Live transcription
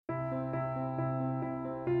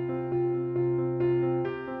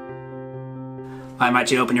I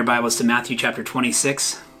invite you to open your Bibles to Matthew chapter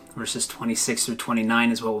 26, verses 26 through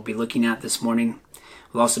 29 is what we'll be looking at this morning.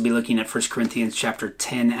 We'll also be looking at 1 Corinthians chapter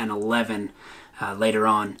 10 and 11 later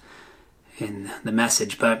on in the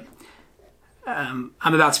message. But I'm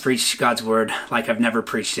about to preach God's word like I've never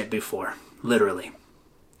preached it before, literally.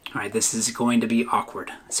 All right, this is going to be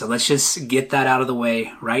awkward. So let's just get that out of the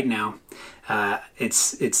way right now.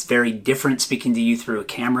 It's very different speaking to you through a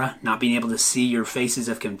camera, not being able to see your faces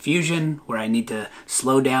of confusion, where I need to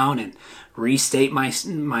slow down and restate my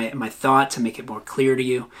thought to make it more clear to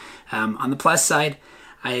you. On the plus side,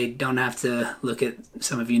 I don't have to look at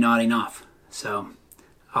some of you nodding off, so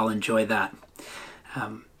I'll enjoy that.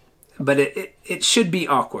 But it should be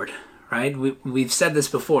awkward, right? We've said this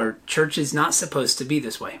before. Church is not supposed to be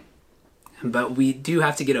this way, but we do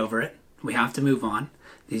have to get over it. We have to move on.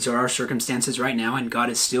 These are our circumstances right now, and God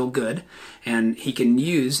is still good, and He can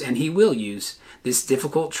use, and He will use, this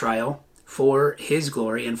difficult trial for His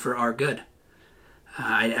glory and for our good.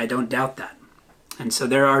 I don't doubt that. And so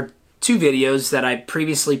there are two videos that I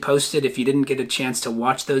previously posted. If you didn't get a chance to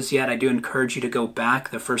watch those yet, I do encourage you to go back.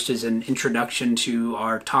 The first is an introduction to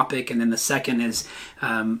our topic, and then the second is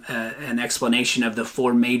an explanation of the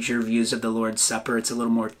four major views of the Lord's Supper. It's a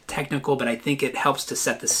little more technical, but I think it helps to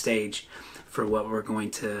set the stage for what we're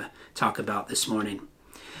going to talk about this morning.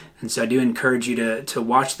 And so I do encourage you to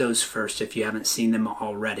watch those first if you haven't seen them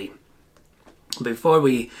already. Before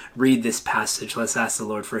we read this passage, let's ask the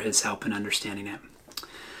Lord for His help in understanding it.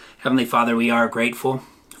 Heavenly Father, we are grateful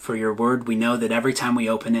for your word. We know that every time we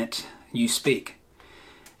open it, you speak.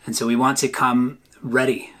 And so we want to come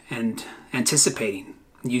ready and anticipating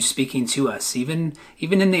you speaking to us, even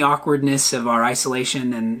in the awkwardness of our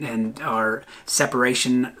isolation and our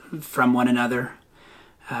separation from one another.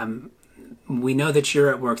 We know that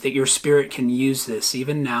you're at work, that your Spirit can use this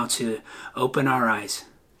even now to open our eyes,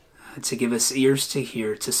 to give us ears to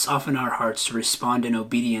hear, to soften our hearts, to respond in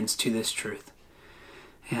obedience to this truth.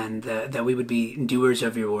 And that we would be doers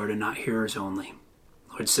of your word and not hearers only.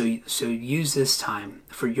 Lord, so use this time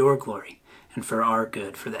for your glory and for our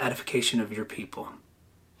good, for the edification of your people.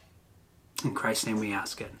 In Christ's name we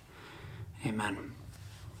ask it. Amen.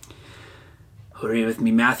 Read with me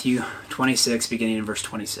Matthew 26, beginning in verse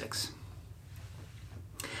 26.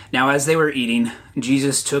 Now as they were eating,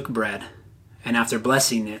 Jesus took bread, and after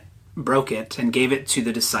blessing it, broke it, and gave it to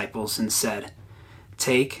the disciples, and said,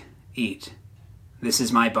 "Take, eat. This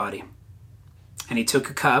is my body." And he took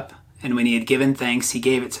a cup, and when he had given thanks, he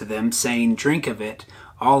gave it to them, saying, "Drink of it,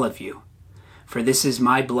 all of you. For this is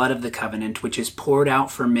my blood of the covenant, which is poured out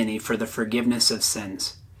for many for the forgiveness of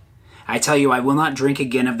sins. I tell you, I will not drink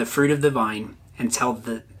again of the fruit of the vine until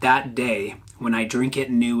that day when I drink it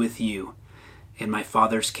new with you in my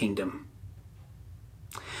Father's kingdom."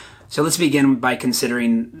 So let's begin by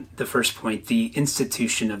considering the first point, the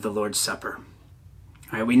institution of the Lord's Supper.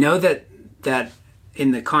 All right, we know that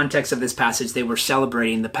in the context of this passage, they were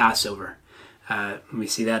celebrating the Passover. We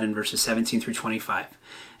see that in verses 17 through 25.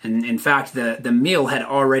 And in fact, the meal had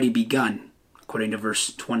already begun, according to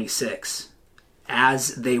verse 26,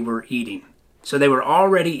 as they were eating. So they were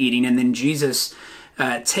already eating, and then Jesus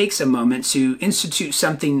takes a moment to institute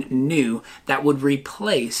something new that would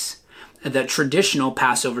replace the traditional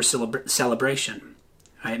Passover celebration.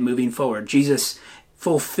 Right, moving forward, Jesus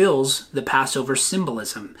fulfills the Passover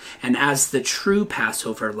symbolism, and as the true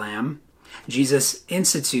Passover lamb, Jesus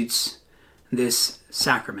institutes this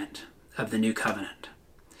sacrament of the new covenant.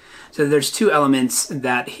 So there's two elements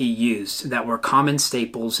that he used that were common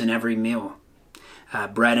staples in every meal,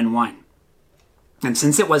 bread and wine. And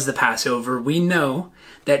since it was the Passover, we know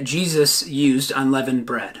that Jesus used unleavened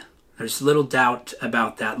bread. There's little doubt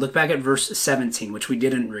about that. Look back at verse 17, which we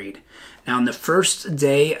didn't read. Now, on the first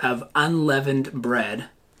day of unleavened bread,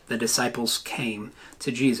 the disciples came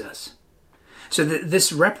to Jesus. So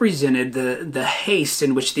this represented the haste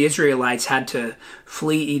in which the Israelites had to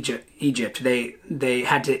flee Egypt. They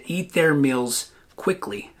had to eat their meals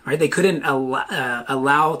quickly, right? They couldn't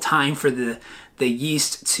allow time for the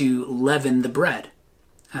yeast to leaven the bread.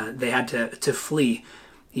 They had to flee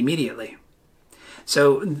immediately.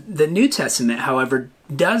 So the New Testament, however,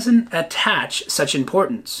 doesn't attach such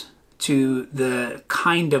importance to the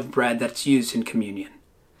kind of bread that's used in communion.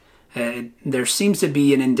 There seems to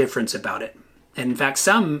be an indifference about it. And in fact,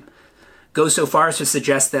 some go so far as to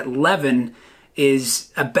suggest that leaven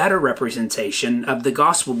is a better representation of the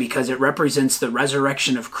gospel because it represents the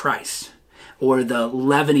resurrection of Christ, or the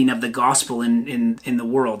leavening of the gospel in the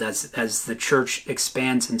world as the church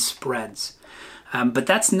expands and spreads. But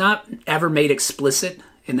that's not ever made explicit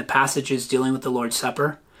in the passages dealing with the Lord's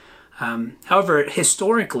Supper. However,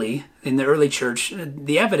 historically, in the early church,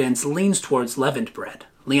 the evidence leans towards leavened bread.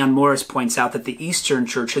 Leon Morris points out that the Eastern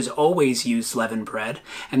Church has always used leavened bread,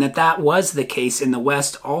 and that was the case in the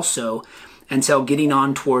West also until getting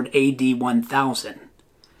on toward AD 1000.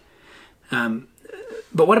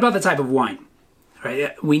 But what about the type of wine?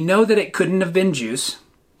 Right? We know that it couldn't have been juice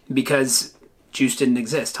because juice didn't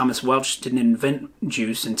exist. Thomas Welch didn't invent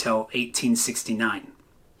juice until 1869.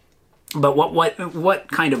 But what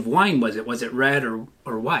kind of wine was it? Was it red or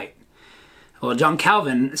white? Well, John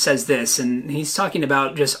Calvin says this, and he's talking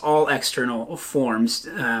about just all external forms,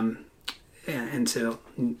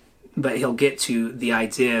 but he'll get to the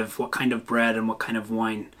idea of what kind of bread and what kind of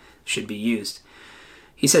wine should be used.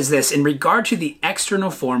 He says this, in regard to the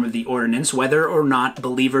external form of the ordinance, whether or not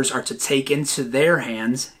believers are to take into their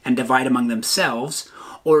hands and divide among themselves,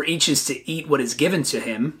 or each is to eat what is given to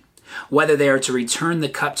him, whether they are to return the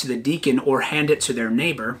cup to the deacon or hand it to their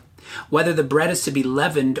neighbor, whether the bread is to be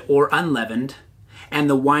leavened or unleavened, and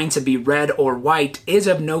the wine to be red or white, is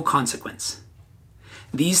of no consequence.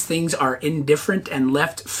 These things are indifferent and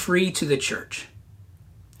left free to the church.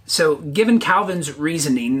 So, given Calvin's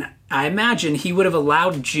reasoning, I imagine he would have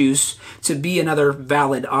allowed juice to be another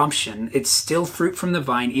valid option. It's still fruit from the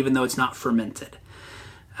vine, even though it's not fermented.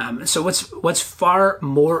 So what's far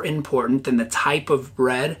more important than the type of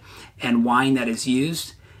bread and wine that is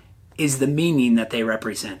used is the meaning that they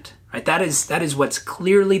represent. Right? That is what's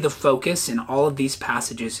clearly the focus in all of these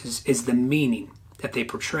passages is the meaning that they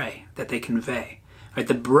portray, that they convey. Right?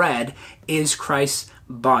 The bread is Christ's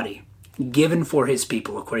body, given for his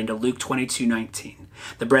people, according to Luke 22:19.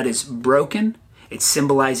 The bread is broken. It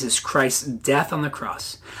symbolizes Christ's death on the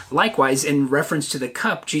cross. Likewise, in reference to the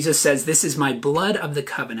cup, Jesus says, "This is my blood of the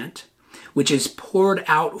covenant, which is poured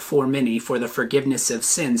out for many for the forgiveness of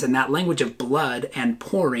sins." And that language of blood and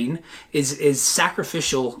pouring is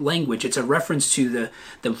sacrificial language. It's a reference to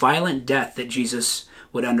the violent death that Jesus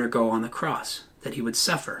would undergo on the cross, that he would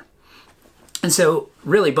suffer. And so,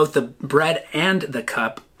 really, both the bread and the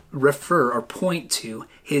cup refer or point to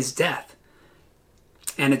his death.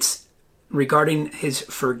 And it's regarding his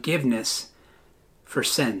forgiveness for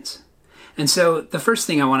sins. And so the first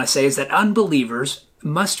thing I want to say is that unbelievers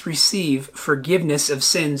must receive forgiveness of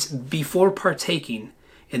sins before partaking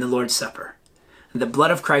in the Lord's Supper. The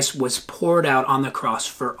blood of Christ was poured out on the cross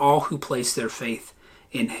for all who place their faith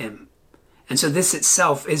in him. And so this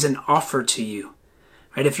itself is an offer to you.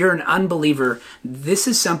 Right? If you're an unbeliever, this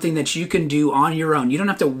is something that you can do on your own. You don't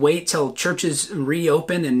have to wait till churches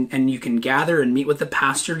reopen and you can gather and meet with the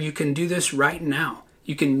pastor. You can do this right now.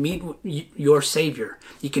 You can meet your Savior.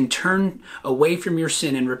 You can turn away from your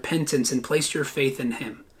sin in repentance and place your faith in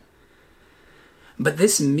him. But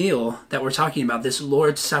this meal that we're talking about, this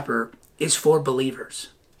Lord's Supper, is for believers.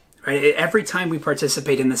 Right? Every time we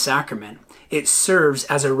participate in the sacrament, it serves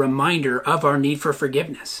as a reminder of our need for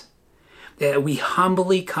forgiveness. That we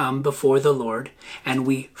humbly come before the Lord and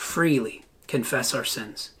we freely confess our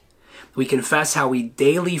sins. We confess how we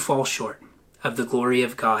daily fall short of the glory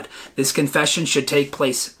of God. This confession should take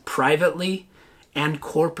place privately and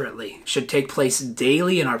corporately. It should take place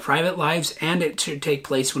daily in our private lives, and it should take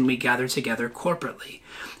place when we gather together corporately.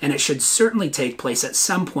 And it should certainly take place at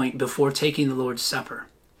some point before taking the Lord's Supper.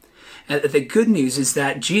 And the good news is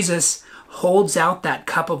that Jesus holds out that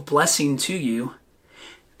cup of blessing to you,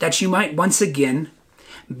 that you might once again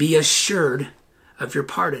be assured of your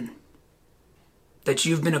pardon, that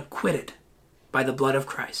you've been acquitted by the blood of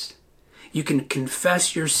Christ. You can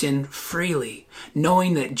confess your sin freely,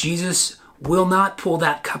 knowing that Jesus will not pull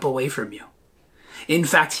that cup away from you. In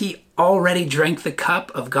fact, he already drank the cup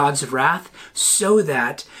of God's wrath so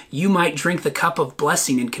that you might drink the cup of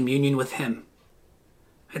blessing in communion with him.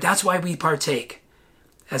 That's why we partake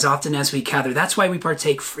as often as we gather. That's why we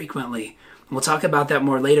partake frequently. We'll talk about that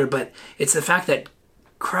more later, but it's the fact that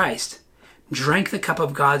Christ drank the cup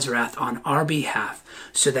of God's wrath on our behalf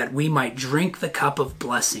so that we might drink the cup of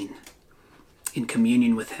blessing in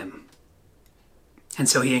communion with him. And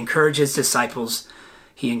so he encourages disciples,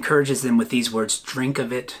 he encourages them with these words, "Drink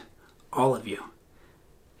of it, all of you."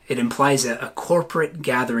 It implies a corporate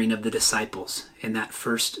gathering of the disciples in that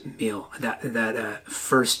first meal, that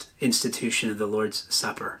first institution of the Lord's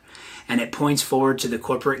Supper. And it points forward to the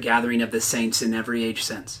corporate gathering of the saints in every age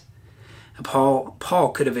since. Paul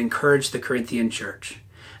could have encouraged the Corinthian church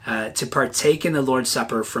to partake in the Lord's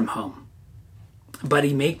Supper from home. But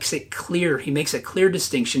he makes a clear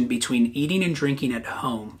distinction between eating and drinking at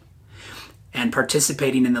home and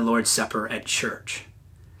participating in the Lord's Supper at church.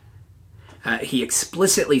 He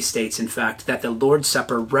explicitly states, in fact, that the Lord's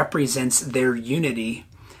Supper represents their unity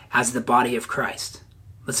as the body of Christ.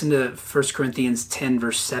 Listen to 1 Corinthians 10,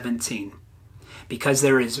 verse 17. Because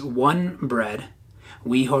there is one bread,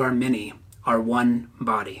 we who are many are one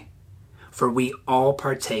body, for we all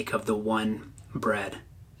partake of the one bread.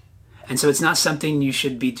 And so it's not something you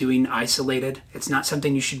should be doing isolated. It's not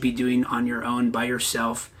something you should be doing on your own by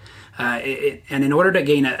yourself. And in order to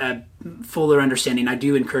gain a fuller understanding, I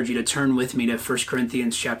do encourage you to turn with me to 1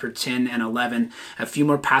 Corinthians chapter 10 and 11. A few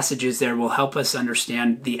more passages there will help us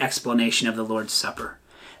understand the explanation of the Lord's Supper.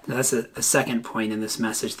 Now, that's the second point in this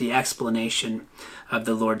message, the explanation of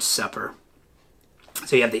the Lord's Supper.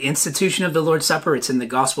 So you have the institution of the Lord's Supper. It's in the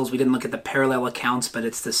Gospels. We didn't look at the parallel accounts, but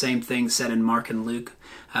it's the same thing said in Mark and Luke.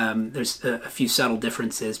 There's a few subtle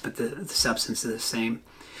differences, but the substance is the same.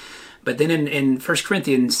 But then in 1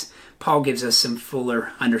 Corinthians, Paul gives us some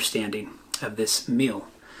fuller understanding of this meal.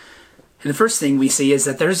 And the first thing we see is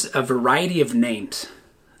that there's a variety of names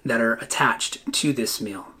that are attached to this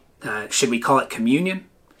meal. Should we call it communion?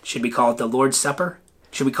 Should we call it the Lord's Supper?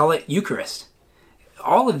 Should we call it Eucharist?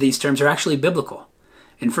 All of these terms are actually biblical.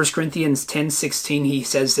 In 1 Corinthians 10:16, he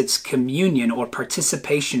says it's communion or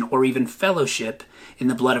participation or even fellowship in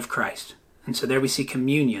the blood of Christ. And so there we see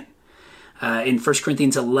communion. In 1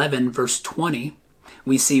 Corinthians 11, verse 20,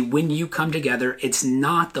 we see when you come together, it's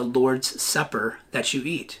not the Lord's Supper that you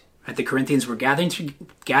eat. Right? The Corinthians were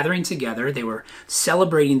gathering together. They were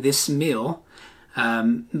celebrating this meal,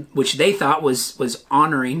 which they thought was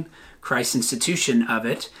honoring Christ's institution of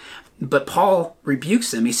it. But Paul rebukes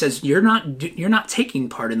them. He says, you're not taking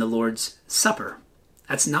part in the Lord's Supper.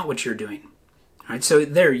 That's not what you're doing. All right, so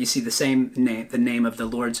there you see the same name, the name of the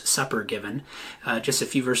Lord's Supper given. Just a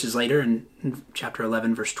few verses later in chapter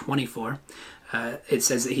 11, verse 24, it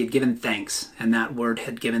says that he had given thanks. And that word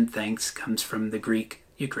had given thanks comes from the Greek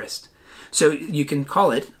Eucharist. So you can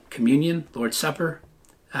call it communion, Lord's Supper,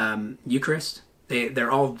 Eucharist.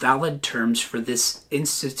 They're all valid terms for this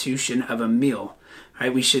institution of a meal.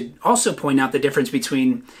 Right? We should also point out the difference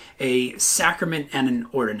between a sacrament and an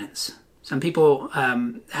ordinance. Some people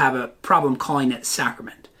have a problem calling it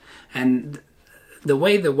sacrament. And the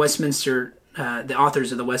way the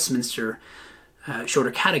authors of the Westminster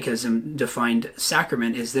Shorter Catechism defined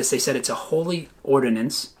sacrament is this. They said it's a holy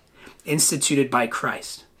ordinance instituted by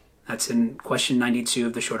Christ. That's in question 92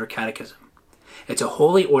 of the Shorter Catechism. It's a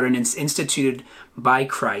holy ordinance instituted by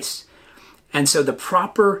Christ. And so the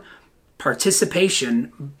proper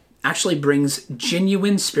participation actually brings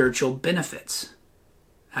genuine spiritual benefits.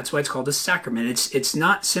 That's why it's called a sacrament. It's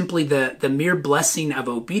not simply the mere blessing of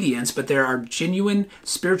obedience, but there are genuine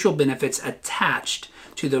spiritual benefits attached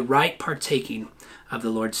to the right partaking of the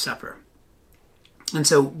Lord's Supper. And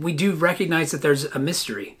so we do recognize that there's a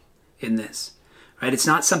mystery in this. Right? It's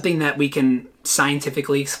not something that we can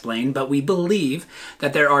scientifically explain, but we believe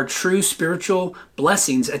that there are true spiritual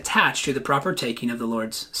blessings attached to the proper taking of the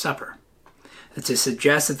Lord's Supper. To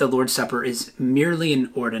suggest that the Lord's Supper is merely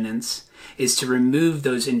an ordinance is to remove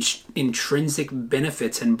those intrinsic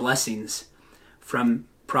benefits and blessings from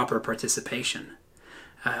proper participation.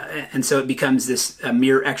 And so it becomes a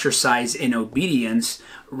mere exercise in obedience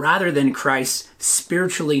rather than Christ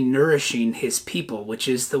spiritually nourishing his people, which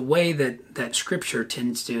is the way that Scripture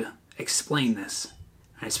tends to explain this.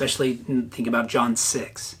 Right? Especially think about John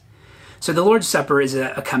 6. So the Lord's Supper is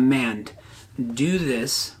a command. Do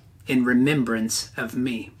this in remembrance of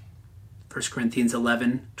me. 1 Corinthians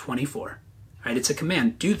 11:24. Right? It's a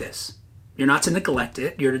command. Do this. You're not to neglect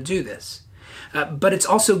it. You're to do this. But it's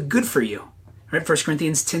also good for you. Right? 1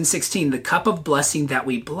 Corinthians 10:16. The cup of blessing that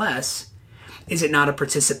we bless, is it not a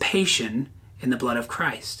participation in the blood of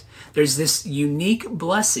Christ? There's this unique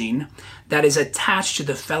blessing that is attached to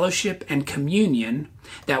the fellowship and communion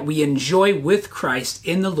that we enjoy with Christ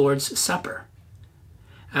in the Lord's Supper.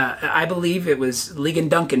 I believe it was Ligon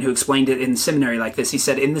Duncan who explained it in seminary like this. He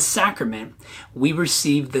said, in the sacrament, we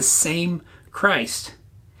receive the same Christ,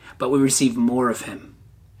 but we receive more of him.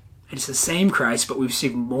 It's the same Christ, but we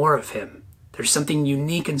receive more of him. There's something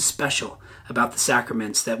unique and special about the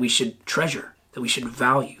sacraments that we should treasure, that we should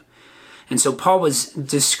value. And so Paul was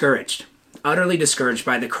discouraged, utterly discouraged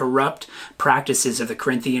by the corrupt practices of the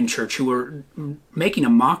Corinthian church who were making a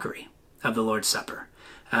mockery of the Lord's Supper.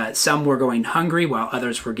 Some were going hungry while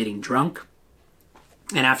others were getting drunk.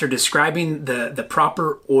 And after describing the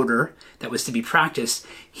proper order that was to be practiced,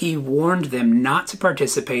 he warned them not to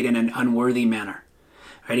participate in an unworthy manner.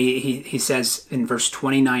 Right? He says in verse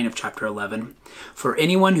 29 of chapter 11, for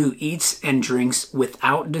anyone who eats and drinks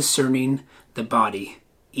without discerning the body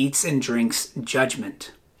eats and drinks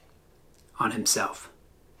judgment on himself.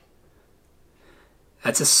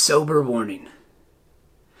 That's a sober warning.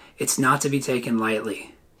 It's not to be taken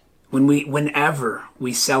lightly. Whenever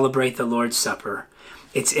we celebrate the Lord's Supper,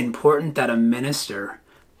 it's important that a minister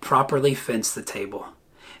properly fence the table.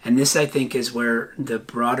 And this, I think, is where the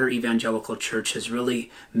broader evangelical church has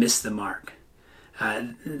really missed the mark.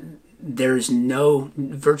 There's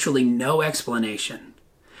virtually no explanation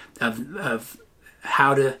of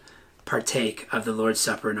how to partake of the Lord's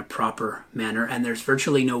Supper in a proper manner, and there's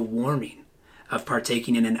virtually no warning of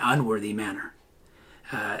partaking in an unworthy manner.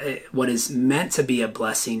 What is meant to be a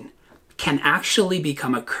blessing can actually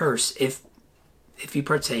become a curse if you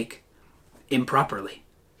partake improperly.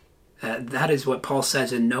 That is what Paul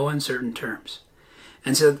says in no uncertain terms.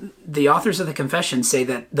 And so the authors of the confession say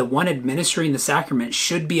that the one administering the sacrament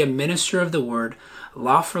should be a minister of the word,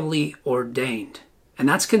 lawfully ordained. And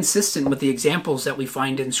that's consistent with the examples that we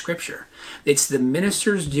find in Scripture. It's the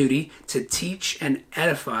minister's duty to teach and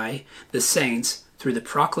edify the saints through the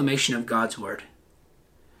proclamation of God's word.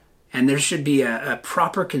 And there should be a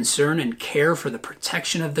proper concern and care for the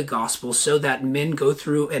protection of the gospel so that men go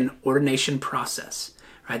through an ordination process,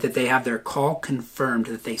 right? That they have their call confirmed,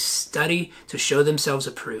 that they study to show themselves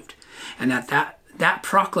approved. And that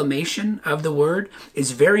proclamation of the word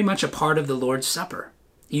is very much a part of the Lord's Supper.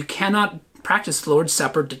 You cannot practice the Lord's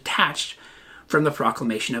Supper detached from the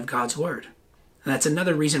proclamation of God's word. And that's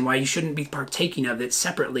another reason why you shouldn't be partaking of it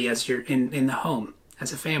separately as you're in the home,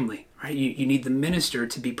 as a family. Right? You need the minister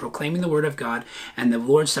to be proclaiming the word of God, and the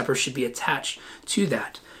Lord's Supper should be attached to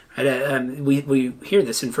that. Right? We hear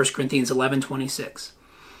this in 1 Corinthians 11:26.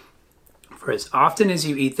 For as often as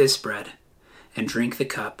you eat this bread and drink the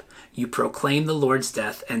cup, you proclaim the Lord's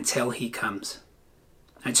death until he comes.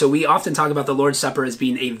 And so we often talk about the Lord's Supper as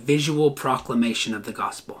being a visual proclamation of the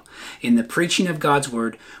gospel. In the preaching of God's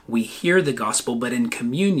word, we hear the gospel, but in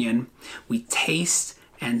communion, we taste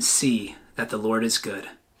and see that the Lord is good.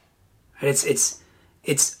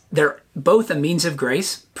 They're both a means of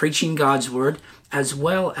grace, preaching God's word, as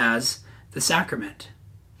well as the sacrament.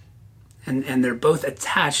 And they're both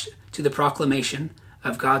attached to the proclamation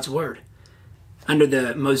of God's word. Under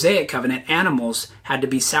the Mosaic covenant, animals had to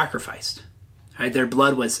be sacrificed. Right? Their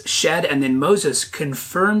blood was shed, and then Moses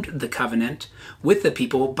confirmed the covenant with the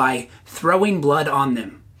people by throwing blood on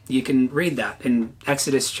them. You can read that in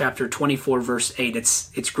Exodus chapter 24, verse 8.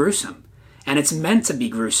 It's gruesome. And it's meant to be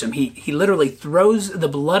gruesome. He literally throws the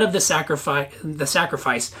blood of the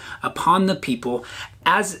sacrifice upon the people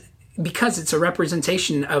because it's a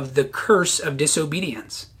representation of the curse of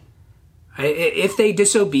disobedience. If they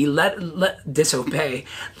disobey,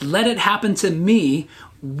 let it happen to me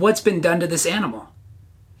what's been done to this animal.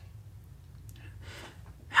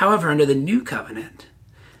 However, under the new covenant,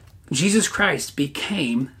 Jesus Christ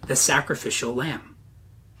became the sacrificial lamb.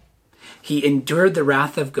 He endured the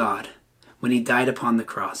wrath of God when he died upon the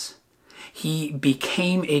cross. He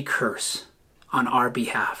became a curse on our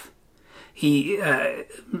behalf.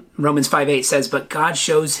 Romans 5:8 says, but God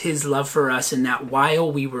shows his love for us in that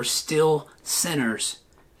while we were still sinners,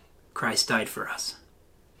 Christ died for us.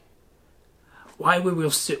 Why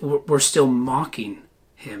we're still mocking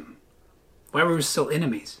him? Why were we still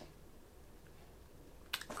enemies?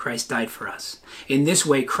 Christ died for us. In this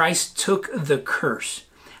way, Christ took the curse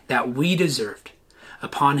that we deserved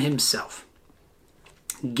upon himself,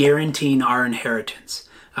 guaranteeing our inheritance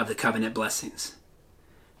of the covenant blessings.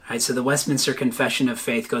 All right, so the Westminster Confession of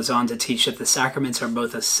Faith goes on to teach that the sacraments are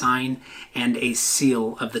both a sign and a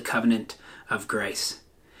seal of the covenant of grace.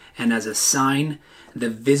 And as a sign, the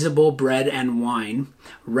visible bread and wine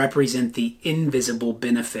represent the invisible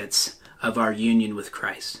benefits of our union with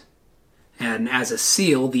Christ. And as a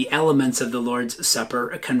seal, the elements of the Lord's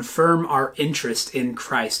Supper confirm our interest in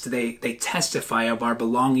Christ. They testify of our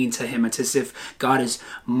belonging to him. It's as if God is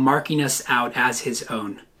marking us out as his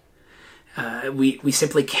own. We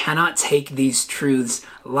simply cannot take these truths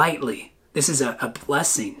lightly. This is a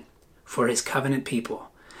blessing for his covenant people.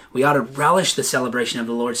 We ought to relish the celebration of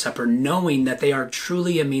the Lord's Supper, knowing that they are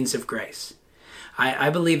truly a means of grace. I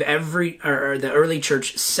believe the early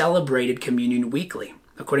church celebrated communion weekly.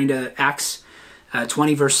 According to Acts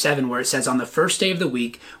 20, verse 7, where it says, on the first day of the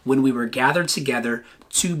week, when we were gathered together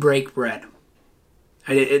to break bread.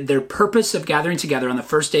 Their purpose of gathering together on the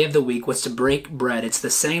first day of the week was to break bread. It's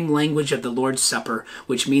the same language of the Lord's Supper,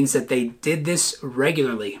 which means that they did this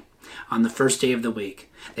regularly on the first day of the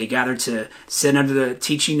week. They gathered to sit under the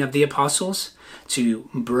teaching of the apostles, to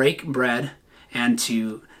break bread, and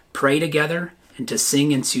to pray together, and to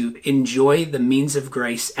sing and to enjoy the means of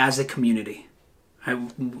grace as a community.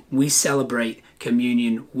 We celebrate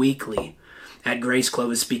communion weekly at Grace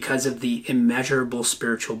Clovis because of the immeasurable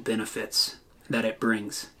spiritual benefits that it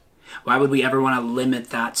brings. Why would we ever want to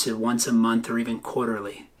limit that to once a month or even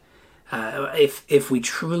quarterly? If we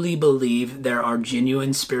truly believe there are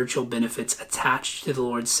genuine spiritual benefits attached to the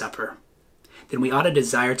Lord's Supper, then we ought to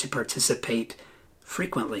desire to participate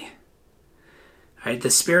frequently. Right? The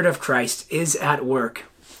Spirit of Christ is at work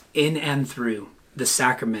in and through the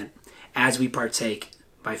sacrament as we partake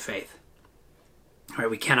by faith. Right?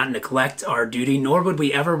 We cannot neglect our duty, nor would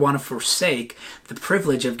we ever want to forsake the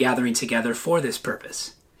privilege of gathering together for this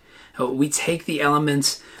purpose. We take the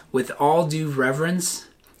elements with all due reverence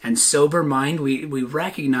and sober mind. We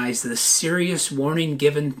recognize the serious warning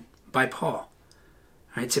given by Paul,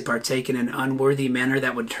 right, to partake in an unworthy manner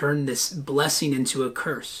that would turn this blessing into a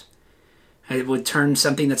curse. It would turn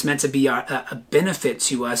something that's meant to be a benefit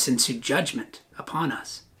to us into judgment upon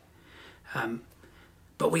us.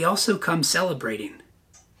 But we also come celebrating.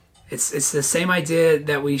 It's the same idea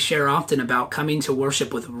that we share often about coming to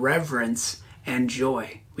worship with reverence and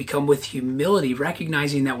joy. We come with humility,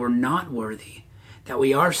 recognizing that we're not worthy, that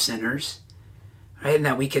we are sinners, right? And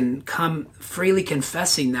that we can come freely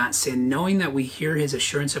confessing that sin, knowing that we hear his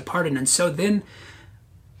assurance of pardon. And so then,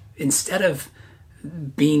 instead of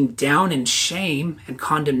being down in shame and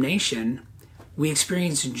condemnation, we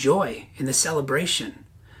experience joy in the celebration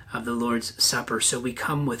of the Lord's Supper. So we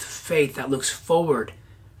come with faith that looks forward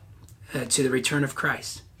to the return of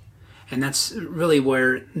Christ. And that's really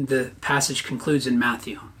where the passage concludes in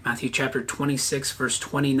Matthew. Matthew chapter 26, verse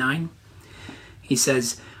 29. He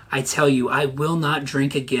says, I tell you, I will not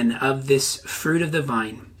drink again of this fruit of the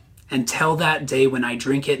vine until that day when I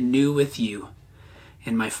drink it new with you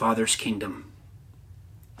in my Father's kingdom.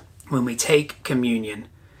 When we take communion,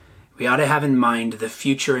 we ought to have in mind the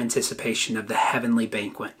future anticipation of the heavenly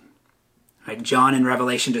banquet. Right? John in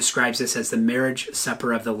Revelation describes this as the marriage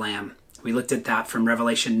supper of the Lamb. We looked at that from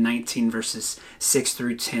Revelation 19, verses 6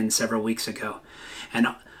 through 10 several weeks ago. And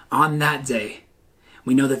on that day,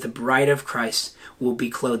 we know that the bride of Christ will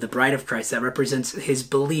be clothed. The bride of Christ that represents his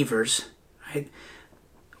believers, right,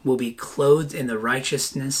 will be clothed in the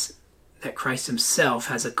righteousness that Christ himself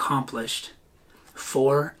has accomplished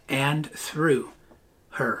for and through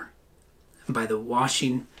her by the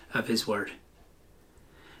washing of his word.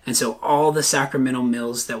 And so all the sacramental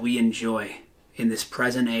meals that we enjoy in this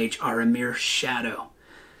present age are a mere shadow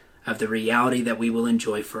of the reality that we will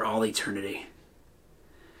enjoy for all eternity.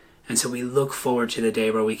 And so we look forward to the day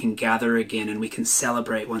where we can gather again and we can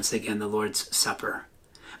celebrate once again the Lord's Supper.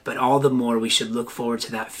 But all the more we should look forward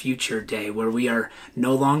to that future day where we are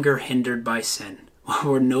no longer hindered by sin.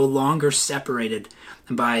 We're no longer separated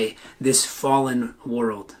by this fallen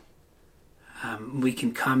world. We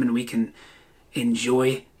can come and we can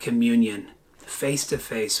enjoy communion face to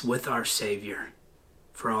face with our Savior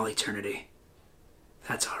for all eternity.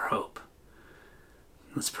 That's our hope.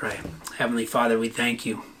 Let's pray. Heavenly Father, we thank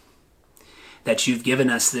you that you've given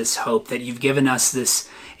us this hope, that you've given us this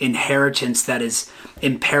inheritance that is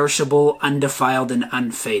imperishable, undefiled, and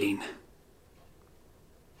unfading,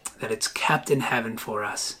 that it's kept in heaven for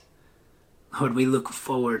us. Lord, we look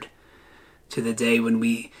forward to the day when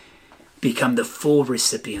we become the full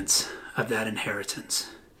recipients of that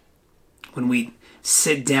inheritance. When we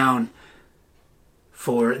sit down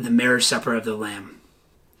for the marriage supper of the Lamb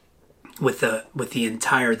with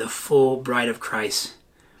the full bride of Christ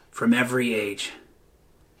from every age,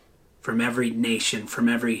 from every nation, from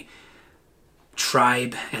every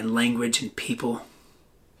tribe and language and people,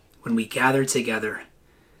 when we gather together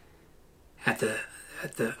at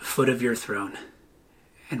the foot of your throne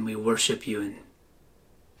and we worship you, and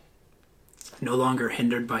no longer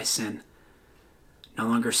hindered by sin, no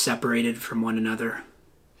longer separated from one another,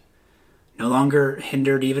 no longer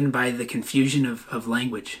hindered even by the confusion of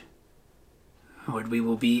language. Lord, we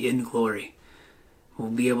will be in glory. We'll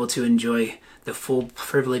be able to enjoy the full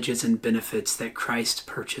privileges and benefits that Christ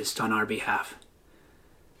purchased on our behalf.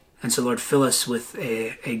 And so, Lord, fill us with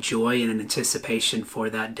a joy and an anticipation for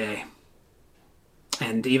that day.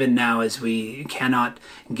 And even now, as we cannot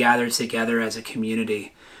gather together as a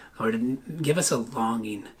community, Lord, give us a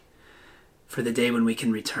longing for the day when we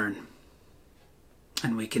can return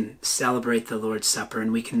and we can celebrate the Lord's Supper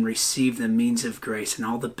and we can receive the means of grace and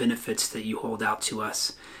all the benefits that you hold out to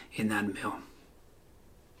us in that meal.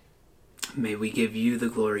 May we give you the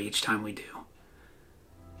glory each time we do.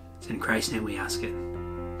 It's in Christ's name we ask it.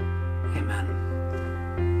 Amen.